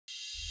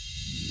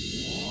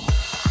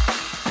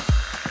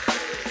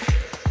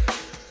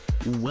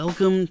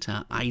Welcome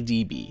to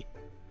IDB.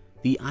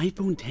 The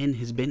iPhone X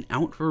has been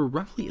out for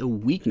roughly a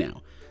week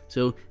now,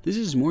 so this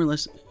is more or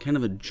less kind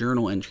of a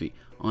journal entry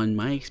on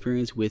my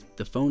experience with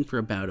the phone for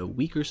about a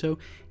week or so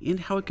and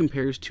how it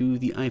compares to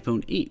the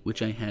iPhone 8,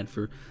 which I had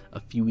for a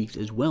few weeks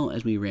as well,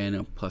 as we ran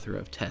a plethora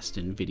of tests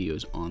and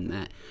videos on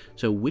that.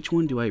 So which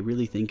one do I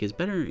really think is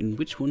better and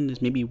which one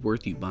is maybe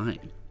worth you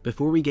buying?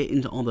 Before we get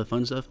into all the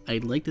fun stuff,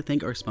 I'd like to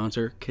thank our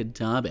sponsor,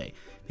 Kadabe.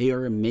 They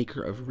are a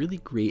maker of really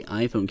great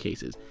iPhone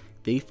cases.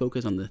 They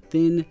focus on the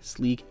thin,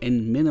 sleek,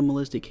 and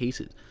minimalistic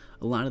cases.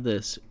 A lot of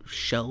the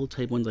shell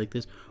type ones like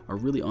this are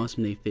really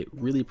awesome. They fit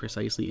really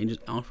precisely and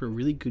just offer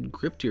really good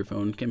grip to your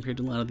phone compared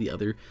to a lot of the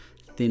other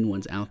thin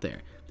ones out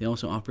there. They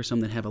also offer some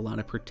that have a lot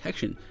of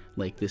protection,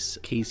 like this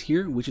case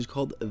here, which is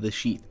called the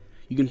Sheath.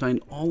 You can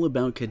find all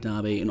about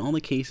Kadabe and all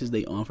the cases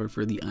they offer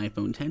for the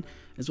iPhone X,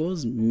 as well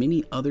as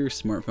many other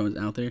smartphones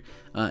out there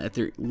at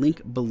their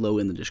link below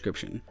in the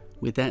description.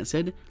 With that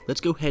said,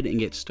 let's go ahead and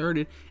get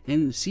started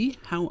and see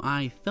how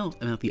I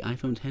felt about the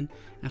iPhone X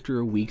after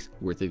a week's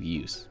worth of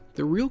use.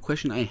 The real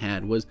question I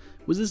had was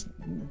this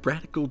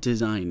radical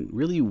design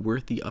really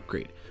worth the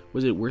upgrade?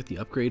 Was it worth the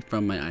upgrade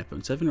from my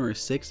iPhone 7 or a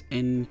 6,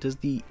 and does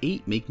the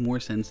 8 make more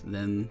sense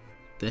than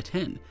the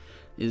 10?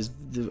 Is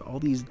all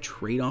these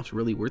trade-offs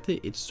really worth it?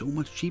 It's so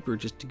much cheaper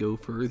just to go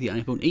for the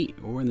iPhone 8,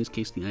 or in this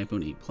case the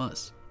iPhone 8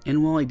 Plus.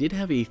 And while I did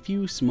have a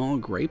few small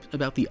gripes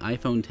about the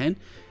iPhone X,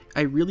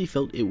 I really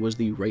felt it was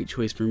the right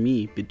choice for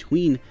me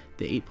between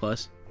the 8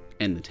 Plus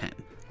and the 10.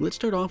 Let's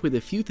start off with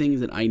a few things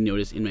that I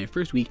noticed in my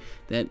first week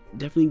that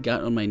definitely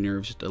got on my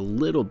nerves just a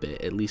little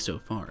bit, at least so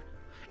far.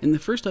 And the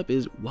first up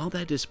is, while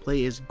that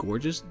display is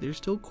gorgeous, there's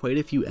still quite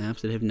a few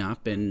apps that have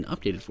not been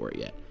updated for it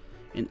yet.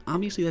 And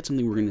obviously that's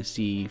something we're going to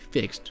see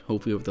fixed,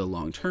 hopefully over the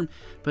long term,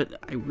 but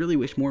I really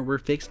wish more were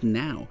fixed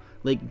now.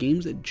 Like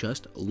games that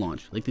just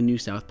launched, like the new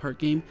South Park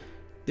game,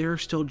 there are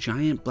still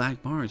giant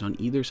black bars on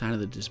either side of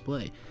the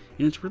display,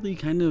 and it's really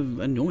kind of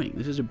annoying.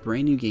 This is a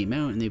brand new game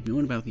out, and they've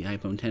known about the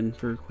iPhone X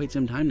for quite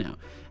some time now, and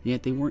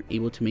yet they weren't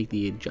able to make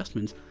the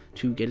adjustments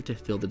to get it to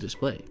fill the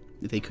display.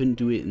 If they couldn't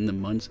do it in the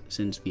months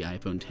since the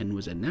iPhone X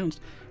was announced,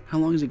 how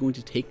long is it going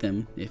to take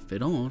them, if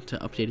at all, to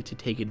update it to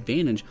take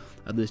advantage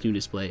of this new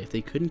display if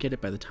they couldn't get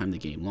it by the time the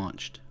game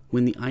launched?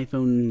 When the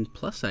iPhone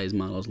Plus size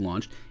models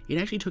launched, it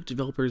actually took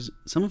developers,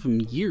 some of them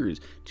years,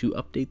 to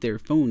update their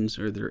phones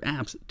or their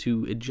apps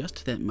to adjust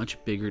to that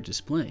much bigger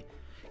display.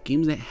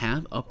 Games that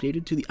have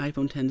updated to the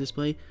iPhone X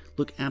display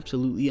look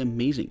absolutely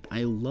amazing.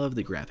 I love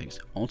the graphics.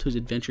 Alto's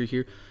Adventure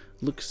here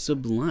looks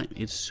sublime.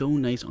 It's so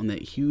nice on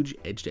that huge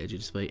edge-to-edge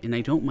display, and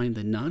I don't mind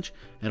the notch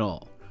at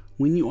all.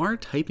 When you are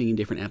typing in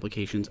different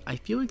applications, I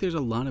feel like there's a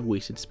lot of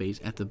wasted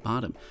space at the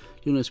bottom.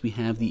 You'll notice we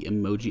have the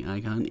emoji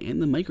icon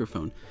and the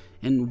microphone,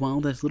 and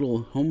while this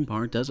little home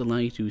bar does allow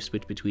you to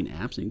switch between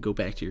apps and go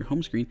back to your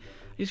home screen,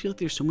 I just feel like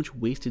there's so much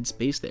wasted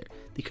space there.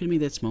 They could have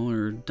made that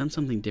smaller or done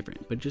something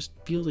different, but it just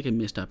feels like a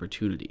missed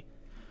opportunity.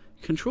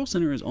 Control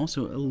Center is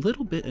also a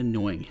little bit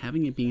annoying,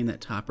 having it being in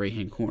that top right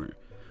hand corner.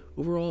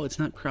 Overall, it's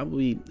not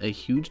probably a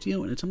huge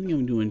deal, and it's something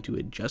I'm going to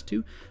adjust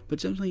to, but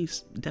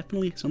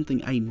definitely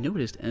something I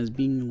noticed as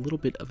being a little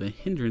bit of a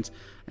hindrance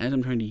as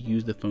I'm trying to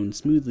use the phone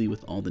smoothly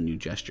with all the new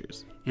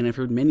gestures. And I've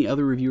heard many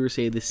other reviewers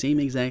say the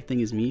same exact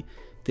thing as me.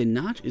 The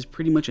notch is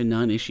pretty much a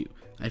non-issue.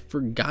 I've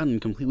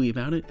forgotten completely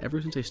about it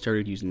ever since I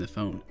started using the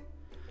phone.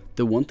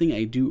 The one thing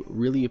I do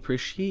really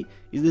appreciate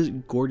is this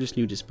gorgeous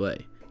new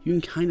display. You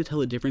can kind of tell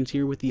the difference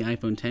here with the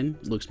iPhone X.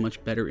 It looks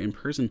much better in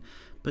person,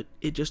 but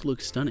it just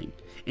looks stunning.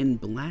 And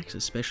blacks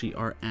especially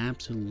are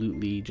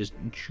absolutely just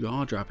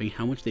jaw-dropping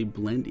how much they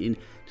blend in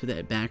to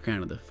that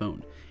background of the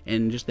phone.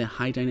 And just that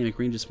high dynamic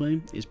range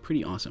display is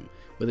pretty awesome,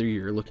 whether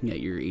you're looking at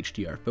your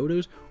HDR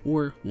photos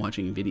or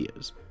watching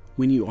videos.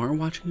 When you are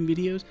watching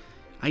videos,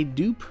 I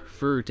do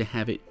prefer to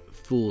have it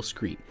full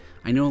screen.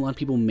 I know a lot of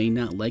people may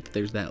not like that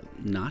there's that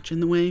notch in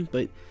the way,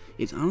 but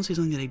it's honestly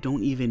something that I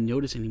don't even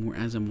notice anymore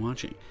as I'm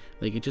watching.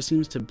 Like, it just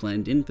seems to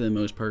blend in for the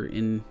most part,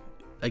 and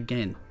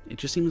again, it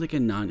just seems like a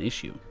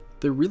non-issue.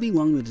 The really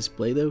long the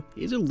display though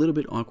is a little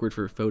bit awkward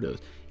for photos.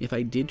 If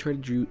I did try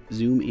to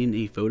zoom in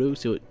a photo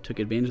so it took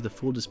advantage of the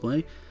full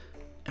display,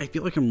 I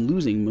feel like I'm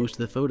losing most of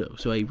the photo,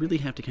 so I really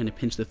have to kind of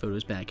pinch the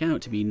photos back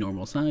out to be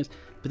normal size,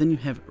 but then you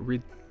have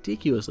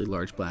ridiculously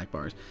large black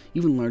bars,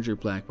 even larger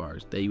black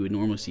bars that you would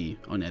normally see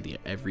on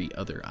every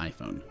other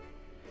iPhone.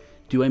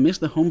 Do I miss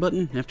the home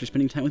button after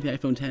spending time with the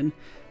iPhone X?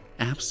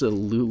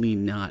 Absolutely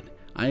not.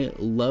 I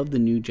love the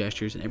new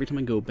gestures, and every time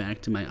I go back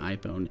to my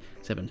iPhone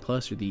 7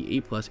 Plus or the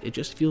 8 Plus, it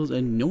just feels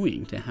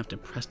annoying to have to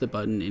press the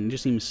button, and it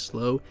just seems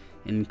slow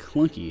and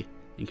clunky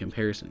in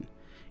comparison.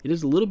 It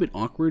is a little bit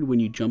awkward when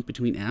you jump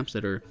between apps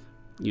that are,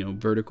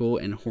 vertical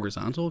and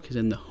horizontal, because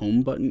then the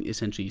home button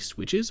essentially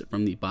switches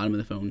from the bottom of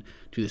the phone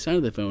to the side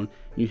of the phone,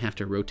 and you have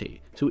to rotate.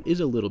 So it is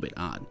a little bit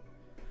odd.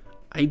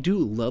 I do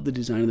love the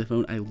design of the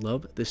phone. I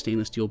love the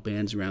stainless steel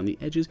bands around the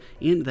edges,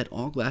 and that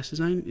all glass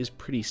design is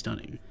pretty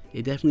stunning.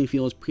 It definitely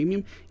feels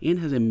premium and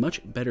has a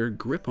much better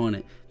grip on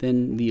it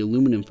than the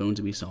aluminum phones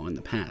that we saw in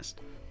the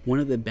past. One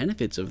of the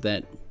benefits of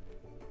that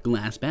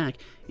glass back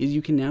is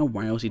you can now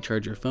wirelessly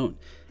charge your phone.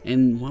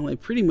 And while I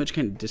pretty much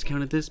kind of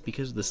discounted this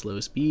because of the slow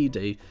speeds,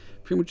 I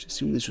pretty much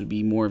assumed this would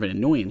be more of an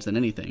annoyance than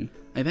anything,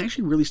 I've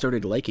actually really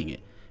started liking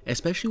it,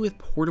 especially with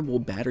portable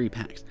battery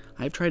packs.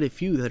 I've tried a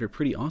few that are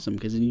pretty awesome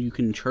because then you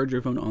can charge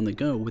your phone on the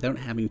go without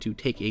having to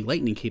take a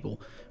lightning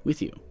cable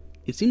with you.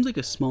 It seems like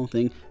a small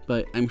thing,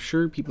 but I'm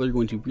sure people are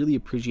going to really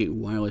appreciate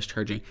wireless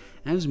charging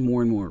as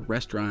more and more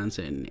restaurants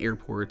and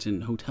airports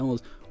and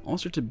hotels all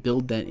start to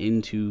build that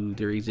into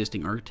their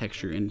existing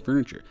architecture and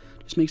furniture.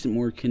 Just makes it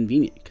more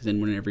convenient, because then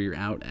whenever you're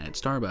out at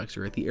Starbucks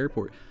or at the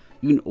airport,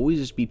 you can always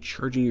just be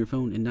charging your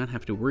phone and not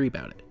have to worry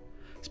about it.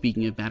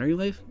 Speaking of battery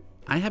life,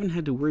 I haven't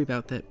had to worry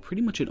about that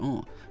pretty much at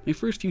all. My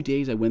first few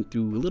days I went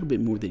through a little bit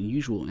more than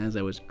usual as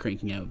I was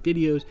cranking out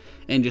videos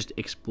and just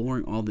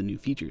exploring all the new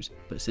features,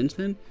 but since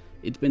then,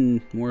 it's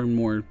been more and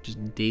more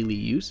just daily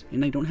use,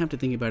 and I don't have to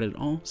think about it at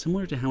all,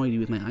 similar to how I do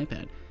with my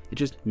iPad. It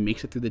just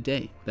makes it through the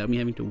day without me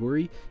having to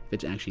worry if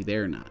it's actually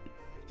there or not.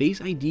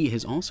 Face ID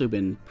has also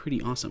been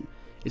pretty awesome.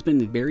 It's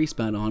been very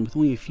spot on, with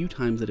only a few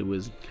times that it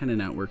was kind of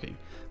not working.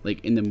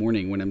 Like in the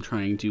morning when I'm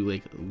trying to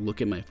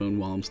look at my phone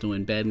while I'm still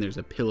in bed and there's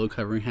a pillow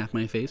covering half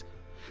my face.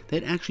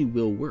 That actually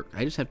will work.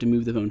 I just have to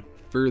move the phone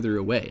further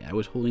away. I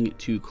was holding it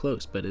too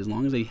close, but as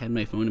long as I had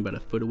my phone about a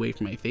foot away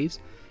from my face,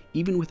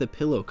 even with a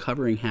pillow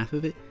covering half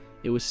of it,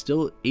 it was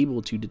still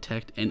able to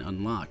detect and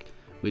unlock,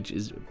 which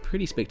is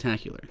pretty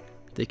spectacular.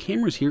 The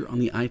cameras here on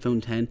the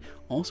iPhone X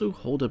also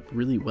hold up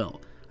really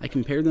well. I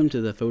compared them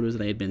to the photos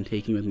that I had been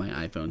taking with my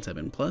iPhone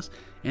 7 Plus,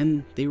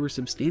 and they were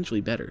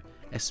substantially better,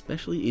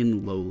 especially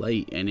in low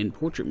light and in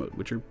portrait mode,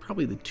 which are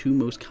probably the two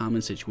most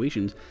common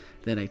situations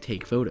that I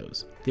take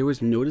photos. There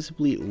was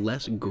noticeably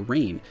less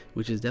grain,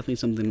 which is definitely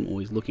something I'm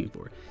always looking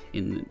for.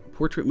 In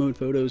portrait mode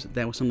photos,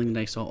 that was something that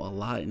I saw a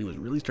lot, and it was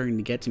really starting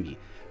to get to me.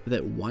 But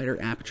that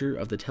wider aperture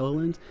of the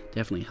telelens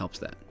definitely helps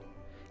that.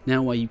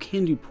 Now, while you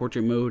can do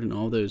portrait mode and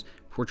all those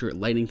portrait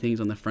lighting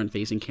things on the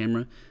front-facing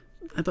camera,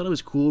 I thought it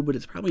was cool, but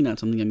it's probably not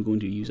something I'm going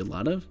to use a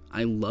lot of.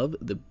 I love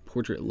the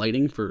portrait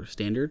lighting for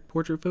standard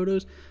portrait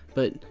photos,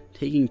 but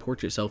taking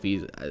portrait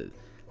selfies,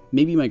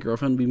 maybe my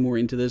girlfriend will be more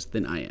into this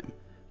than I am.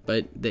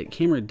 But that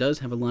camera does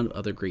have a lot of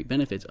other great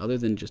benefits other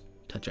than just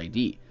Touch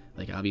ID.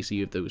 Like obviously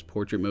you have those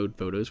portrait mode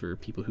photos for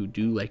people who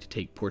do like to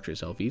take portrait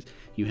selfies.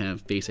 You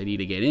have Face ID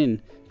to get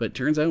in, but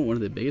turns out one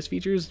of the biggest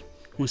features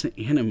was an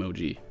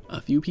emoji.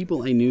 A few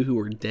people I knew who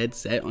were dead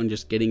set on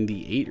just getting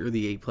the 8 or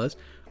the 8 Plus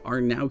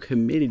are now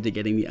committed to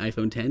getting the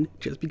iPhone X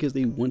just because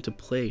they want to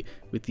play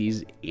with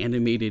these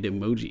animated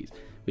emojis.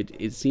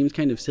 It seems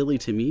kind of silly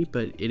to me,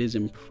 but it is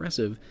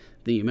impressive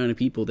the amount of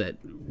people that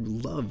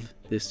love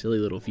this silly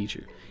little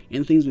feature.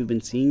 And things we've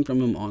been seeing from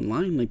them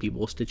online, like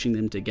people stitching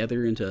them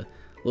together into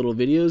little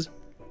videos,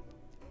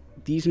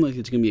 these seem like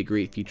it's going to be a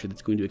great feature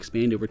that's going to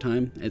expand over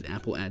time as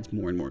Apple adds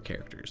more and more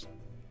characters.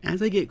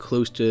 As I get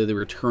close to the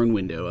return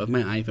window of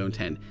my iPhone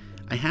X,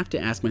 I have to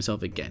ask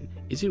myself again,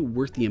 is it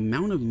worth the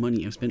amount of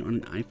money I've spent on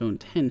an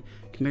iPhone X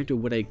compared to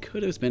what I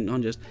could have spent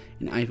on just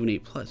an iPhone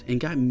 8 Plus and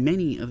got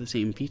many of the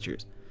same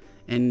features?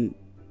 And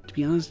to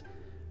be honest,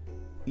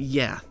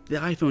 yeah, the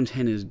iPhone X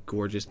is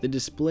gorgeous. The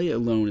display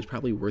alone is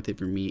probably worth it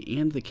for me,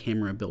 and the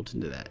camera built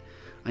into that.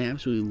 I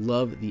absolutely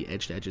love the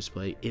edge-to-edge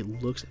display.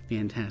 It looks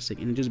fantastic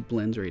and it just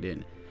blends right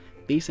in.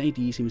 Face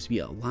ID seems to be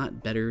a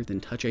lot better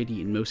than Touch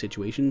ID in most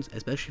situations,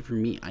 especially for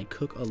me. I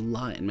cook a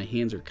lot and my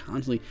hands are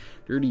constantly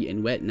dirty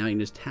and wet. Now I can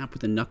just tap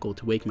with a knuckle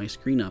to wake my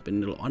screen up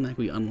and it'll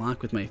automatically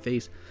unlock with my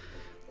face.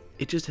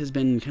 It just has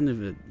been kind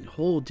of a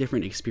whole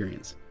different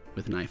experience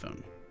with an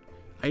iPhone.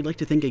 I'd like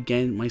to thank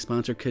again my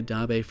sponsor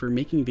Kadabe for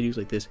making videos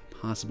like this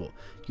possible.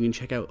 You can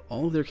check out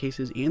all of their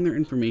cases and their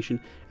information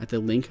at the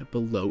link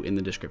below in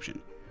the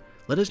description.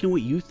 Let us know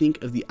what you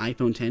think of the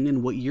iPhone X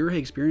and what your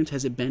experience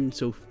has it been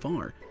so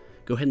far.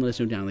 Go ahead and let us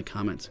know down in the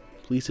comments.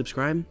 Please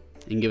subscribe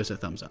and give us a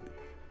thumbs up.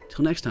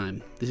 Till next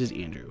time, this is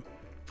Andrew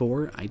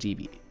for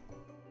IDB.